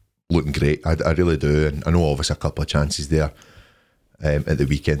man's looking great. I really do. And I know obviously a couple of chances there at the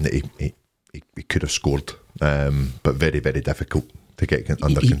weekend that he could have scored, but very, very difficult to get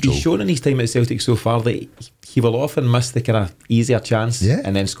under control. He's shown in his time at Celtic so far that he will often miss the kind of easier chance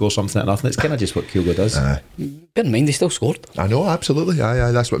and then score something at nothing. It's kind of just what Kyogo does. Bear in mind, he still scored. I know, absolutely.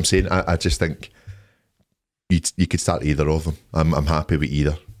 Aye, that's what I'm saying. I just think you could start either of them. I'm happy with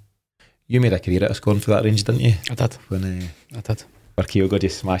either. You made a career out of scoring for that range, didn't you? I did. I did. Where Kyogo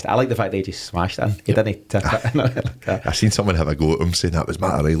just smashed. I like the fact that he just smashed it in. He didn't tip it. I seen someone have a go at him saying that was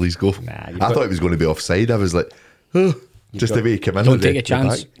Matt O'Reilly's goal. I thought it was going to be offside. I was like, oh, just the way he came in. Don't take a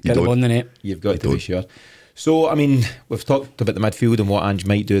chance. Get the ball in the net. You've got to be sure. So, I mean, we've talked about the midfield and what Ange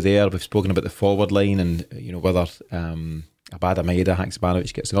might do there. We've spoken about the forward line and, whether Abada Maeda,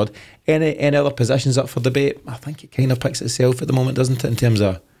 Haksabanovic gets a nod. Any other positions up for debate? I think it kind of picks itself at the moment, doesn't it, in terms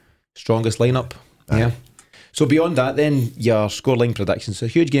of strongest lineup? Yeah. So beyond that, then your scoreline predictions. So a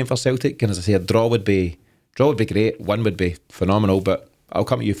huge game for Celtic, and as I say, a draw would be great. Win would be phenomenal. But I'll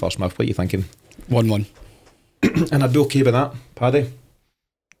come to you first, Miff. What are you thinking? 1-1. And I'd be okay with that, Paddy.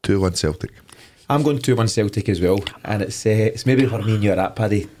 2-1 Celtic. I'm going 2-1 Celtic as well, and it's maybe where me and you are at,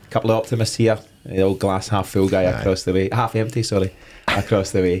 Paddy. A couple of optimists here. The old glass half full guy across the way, half empty, sorry,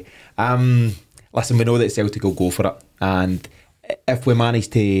 across the way. Listen, we know that Celtic will go for it, and if we manage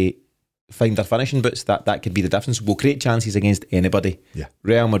to find their finishing boots, that could be the difference. We'll create chances against anybody. Yeah.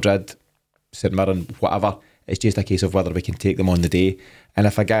 Real Madrid, St Mirren, whatever. It's just a case of whether we can take them on the day. And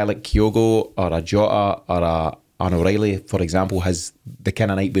if a guy like Kyogo or a Jota or an O'Reilly, for example, has the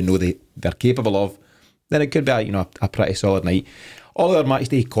kind of night we know they're capable of, then it could be a pretty solid night. All our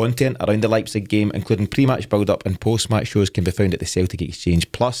matchday content around the Leipzig game, including pre-match build-up and post-match shows, can be found at the Celtic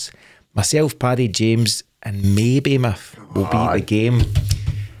Exchange. Plus, myself, Paddy, James, and maybe Miff will be at the game.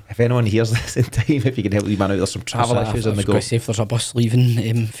 If anyone hears this in time, if you can help me man out, there's some travel issues on the go. I was going to say if there's a bus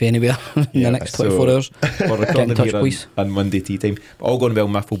leaving for anywhere in the next 24 hours, we're recording touch, here please. on Monday tea time. But all going well,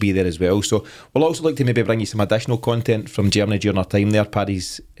 Miff will be there as well. So we'll also like to maybe bring you some additional content from Germany during our time there.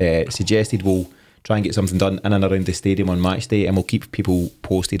 Paddy's suggested we'll try and get something done in and around the stadium on match day, and we'll keep people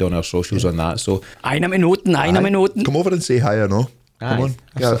posted on our socials on that. So Eine Minuten. Come over and say hi or no. Come on,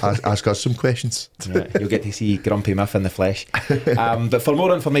 ask us some questions. Right, you'll get to see Grumpy Miff in the flesh. But for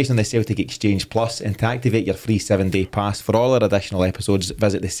more information on the Celtic Exchange Plus and to activate your free 7-day pass for all our additional episodes,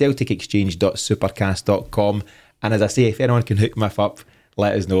 visit the celticexchange.supercast.com. And as I say, if anyone can hook Miff up,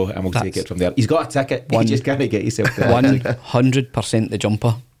 let us know and we'll take it from there. He's got a ticket. You just can't get yourself there. 100% the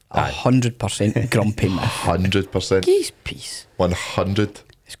jumper. 100% grumpy myth. 100%. Geez, peace. 100.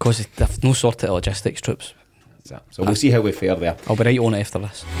 It's because they've no sort of logistics trips. So we'll see how we fare there. I'll be right on it after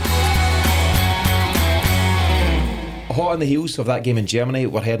this. Hot on the heels of that game in Germany,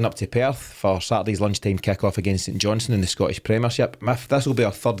 we're heading up to Perth for Saturday's lunchtime kick-off against St Johnstone in the Scottish Premiership. This will be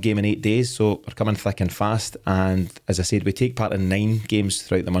our third game in 8 days, so we're coming thick and fast. And as I said, we take part in 9 games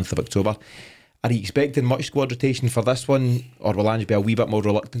throughout the month of October. Are you expecting much squad rotation for this one, or will Ange be a wee bit more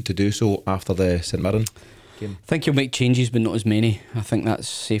reluctant to do so after the St Mirren game? I think he'll make changes, but not as many. I think that's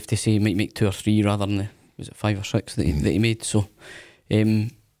safe to say. He might make 2 or 3 rather than was it 5 or 6 that he made. So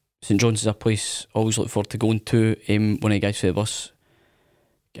St John's is a place I always look forward to going to. One of the guys for the bus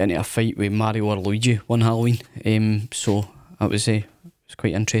got into a fight with Mario or Luigi one Halloween. So that was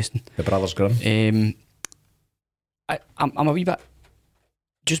quite interesting. The Brothers Grimm. I'm a wee bit,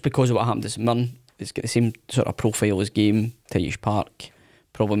 just because of what happened to St Mirren, it's got the same sort of profile as game, tightish park,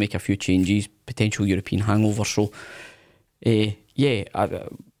 probably make a few changes, potential European hangover. So it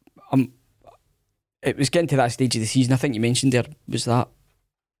was getting to that stage of the season. I think you mentioned there, was that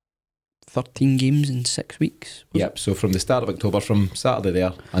 13 games in 6 weeks? Yep, so from the start of October, from Saturday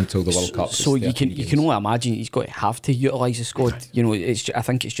there until the World Cup. So you can only imagine he's got to have to utilise the squad. You know, I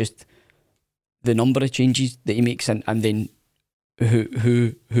think it's just the number of changes that he makes and then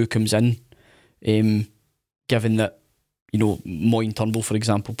who comes in. Given that, you know, Moyne Turnbull, for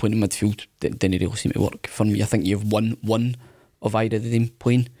example, playing in midfield didn't really seem to work for me. I think you have one of either of them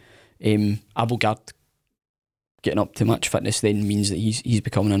playing. Abelgard getting up to match fitness then means that he's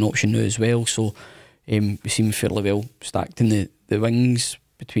becoming an option now as well. So we seem fairly well stacked in the wings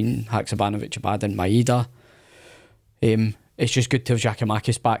between Haksabanovic, Abad and Maeda. It's just good to have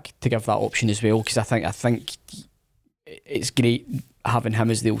Giacomakis back to give that option as well, because I think it's great having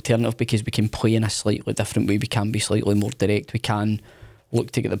him as the alternative, because we can play in a slightly different way. We can be slightly more direct. We can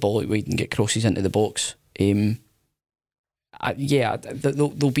look to get the ball out wide and get crosses into the box. There'll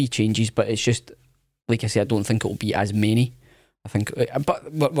be changes, but it's just, like I say, I don't think it'll be as many. I think,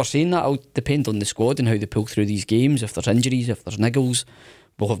 but we're saying that it'll depend on the squad and how they pull through these games. If there's injuries, if there's niggles,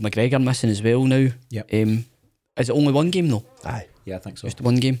 we'll have McGregor missing as well now. Yep. Is it only one game though? Aye. Yeah, I think so. Just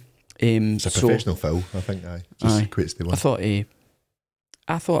one game. It's a professional foul, I think. Aye. Just equates to one.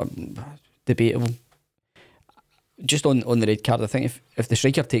 I thought debatable. Just on the red card, I think if the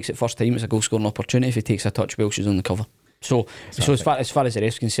striker takes it first time, it's a goal scoring opportunity. If he takes a touch, Welsh is on the cover. So as far as the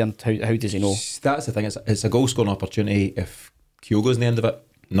ref's concerned, how does he know? That's the thing. It's a goal scoring opportunity if Kyogo's in the end of it,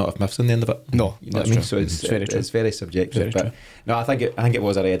 not if Miff's in the end of it. No, you know what I mean. So it's very subjective. Very true. No, I think it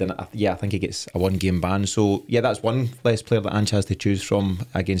was a red, and I think he gets a 1 game ban. So yeah, that's one less player that Ange has to choose from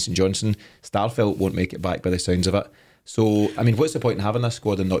against St Johnstone. Starfelt won't make it back by the sounds of it. So I mean, what's the point in having this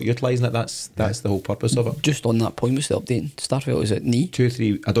squad and not utilising it? That's the whole purpose of it. Just on that point, what's the update? Starfelt, is it knee?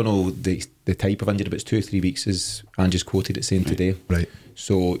 2-3. I don't know the type of injury, but it's 2-3 weeks is Ange's quoted it saying today. Right.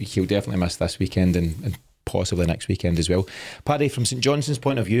 So he'll definitely miss this weekend and possibly next weekend as well. Paddy, from St Johnstone's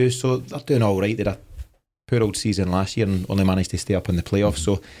point of view, so they're doing all right. They had a poor old season last year and only managed to stay up in the playoffs.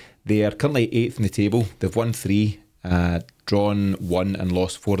 So they are currently 8th in the table. They've won 3, drawn 1 and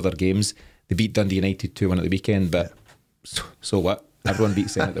lost 4 of their games. They beat Dundee United 2-1 at the weekend, but so what? Everyone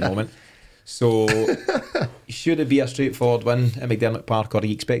beats them at the moment. So should it be a straightforward win at McDermott Park, or are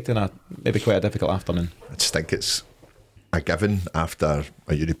you expecting maybe quite a difficult afternoon? I just think it's a given after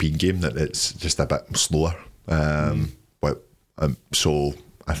a European game that it's just a bit slower. So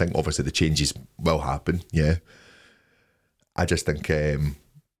I think obviously the changes will happen. Yeah, I just think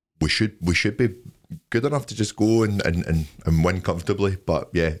we should be good enough to just go and win comfortably. But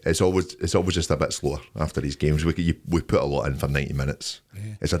yeah, it's always just a bit slower after these games. We put a lot in for 90 minutes.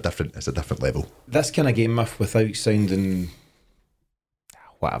 Yeah. It's a different level. This kind of game, without sounding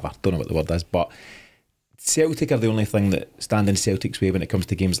whatever, don't know what the word is, but Celtic are the only thing that stand in Celtic's way when it comes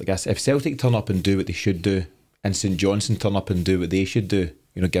to games like this. If Celtic turn up and do what they should do, and St Johnstone turn up and do what they should do,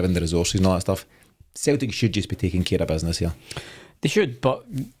 you know, given the resources and all that stuff, Celtic should just be taking care of business here. They should, but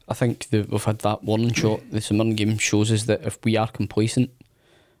I think we've had that warning shot. The St Mirren game shows us that if we are complacent,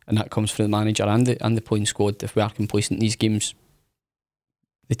 and that comes from the manager and the playing squad, if we are complacent in these games,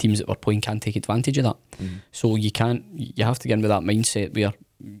 the teams that we're playing can take advantage of that. So you have to get in with that mindset where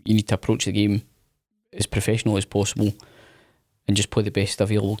you need to approach the game as professional as possible and just play the best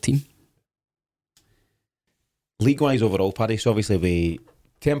available team. League-wise overall, Paddy, so obviously we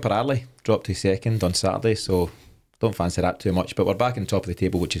temporarily dropped to second on Saturday, so don't fancy that too much, but we're back on top of the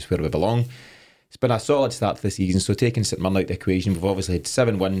table, which is where we belong. It's been a solid start to the season, so taking St Mirren out of the equation, we've obviously had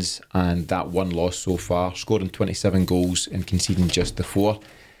 7 wins and that 1 loss so far, scoring 27 goals and conceding just the 4.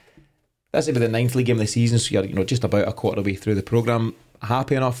 This will be the 9th league game of the season, so you're just about a quarter way through the programme.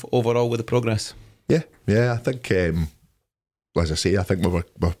 happy enough overall with the progress? Yeah. I think, as I say, I think we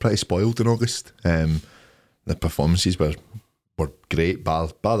were pretty spoiled in August. The performances were great, bar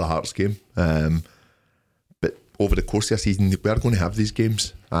the Hearts game. But over the course of the season, we are going to have these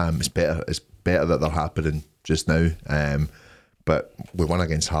games. It's better that they're happening just now. But we won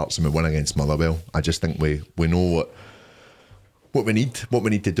against Hearts and we won against Motherwell. I just think we know what we need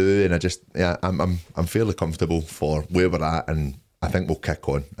to do, and I'm fairly comfortable for where we're at, and I think we'll kick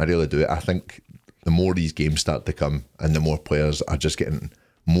on. I really do. I think the more these games start to come, and the more players are just getting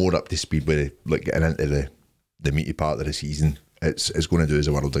more up to speed with getting into the meaty part of the season, it's going to do us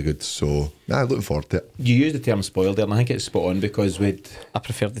a world of good. So looking forward to it. You used the term spoiled there, and I think it's spot on because I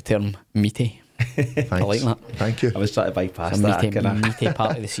prefer the term meaty. I like that. Thank you. I was trying to bypass It's a that. meaty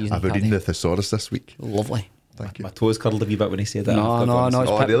part of the season. I've been reading the thesaurus this week. Lovely. Thank you. My toes curled a wee bit when he said that. No.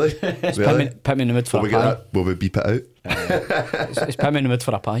 Oh, really? Put me in the mood for Will a we get pie. that? Will we beep it out? It's put me in the mood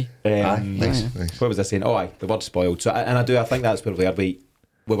for a pie. Nice. What was I saying? Oh, aye, the word spoiled. So, and I think that's where we are. We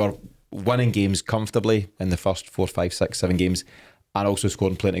were winning games comfortably in the first 4, 5, 6, 7 games, and also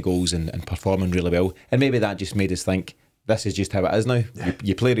scoring plenty of goals and performing really well. And maybe that just made us think this is just how it is now. Yeah.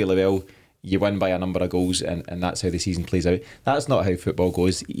 You play really well, you win by a number of goals, and that's how the season plays out. That's not how football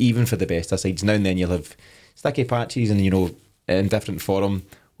goes, even for the best of sides. Now and then you'll have sticky patches and, in different form.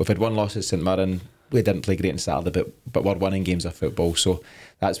 We've had one loss at St Mirren. We didn't play great on Saturday, but we're winning games of football. So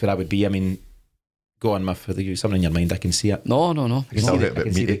that's where I would be. I mean, go on, Miff, with something in your mind. I can see it. No. I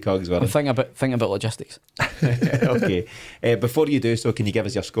can see the cogs. I'm thinking about logistics. Okay. Before you do so, can you give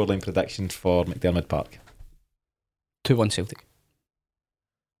us your scoreline prediction for McDermott Park? 2-1 Celtic.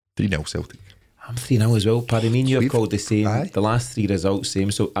 3-0 Celtic. I'm 3-0 as well. Paddy, me and you have called the same. Aye. The last 3 results,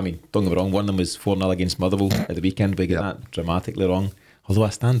 same. So, I mean, don't get me wrong, one of them was 4-0 against Motherwell at the weekend. We get that dramatically wrong. Although I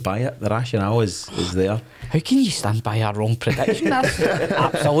stand by it, the rationale is there. How can you stand by a wrong prediction? That's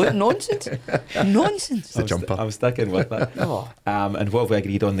absolute nonsense. Nonsense. The jumper. I'm sticking with it. Oh. And what have we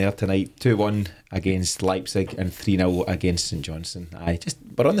agreed on there tonight? 2-1 against Leipzig and 3-0 against St Johnstone.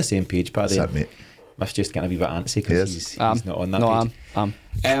 We're on the same page, Paddy. That's it, mate. Miff's just getting a wee bit antsy because he's not on that page.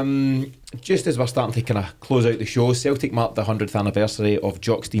 I'm. Just as we're starting to kind of close out the show, Celtic marked the 100th anniversary of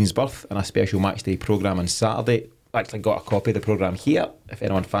Jock Stein's birth in a special matchday programme on Saturday. Actually got a copy of the programme here. If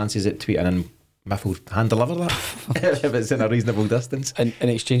anyone fancies it, tweet in, Miff will hand deliver that if it's in a reasonable distance. In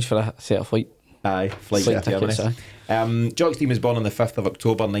exchange for a set of flight Flight to Germany. Jock Stein was born on the 5th of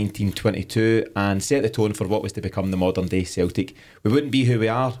October 1922 and set the tone for what was to become the modern day Celtic. We wouldn't be who we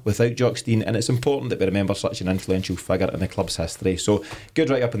are without Jock Stein, and it's important that we remember such an influential figure in the club's history. So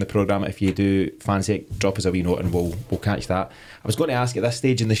good right up in the programme. If you do fancy it, drop us a wee note and we'll catch that. I was going to ask at this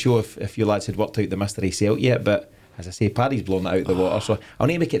stage in the show if you lads had worked out the mystery Celt yet, but as I say, Paddy's blown it out of the water, so I'll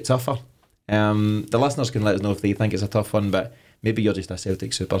need to make it tougher. The listeners can let us know if they think it's a tough one, but maybe you're just a Celtic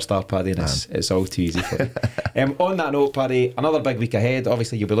superstar, Paddy, and it's all too easy for you. On that note, Paddy, another big week ahead.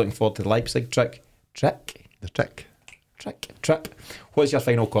 Obviously, you'll be looking forward to the Leipzig trip. What's your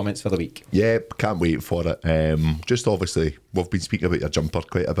final comments for the week? Yeah, can't wait for it. Just obviously, we've been speaking about your jumper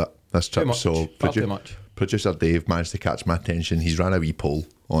quite a bit this trip. So producer Dave managed to catch my attention. He's ran a wee poll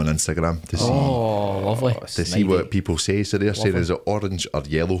on Instagram to see, lovely, to see what people say. So they're saying, is it orange or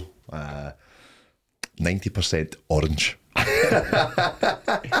yellow? 90% orange,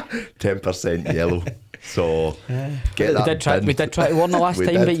 10% yellow. So we did try to warn the last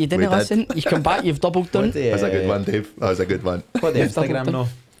time, but you didn't listen. You come back, you've doubled down. That's a good one, Dave. That was a good one. What the Instagram no?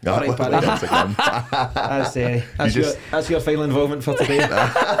 All right, Paddy. That's your final involvement for today.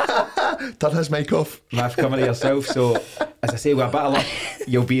 Turn his mic off. Math, coming to yourself. So, as I say, with a bit of luck,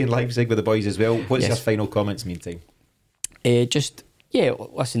 you'll be in Leipzig with the boys as well. What's your final comments meantime?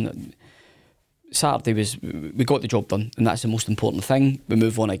 Listen, Saturday we got the job done, and that's the most important thing. We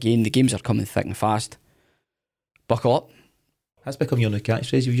move on again. The games are coming thick and fast. Buckle up. That's become your new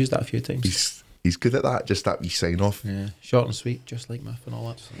catchphrase. You've used that a few times. He's good at that. Just that wee sign off. Yeah, short and sweet, just like Miff and all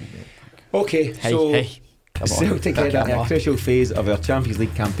that. Okay, Celtic head into a crucial phase of our Champions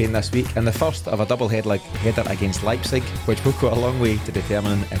League campaign this week, and the first of a double header against Leipzig, which will go a long way to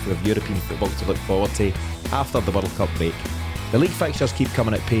determining if we have European football to look forward to after the World Cup break. The league fixtures keep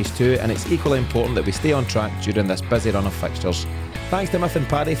coming at pace too, and it's equally important that we stay on track during this busy run of fixtures. Thanks to Miff and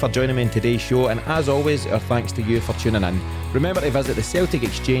Paddy for joining me in today's show, and as always, our thanks to you for tuning in. Remember to visit the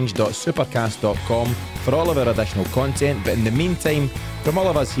CelticExchange.supercast.com for all of our additional content, but in the meantime, from all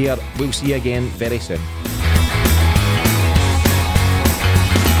of us here, we'll see you again very soon.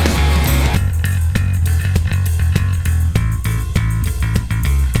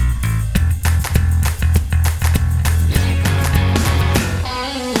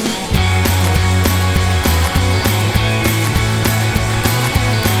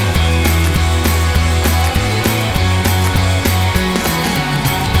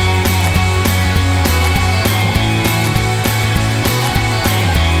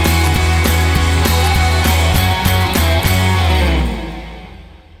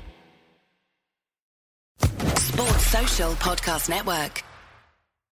 Podcast Network.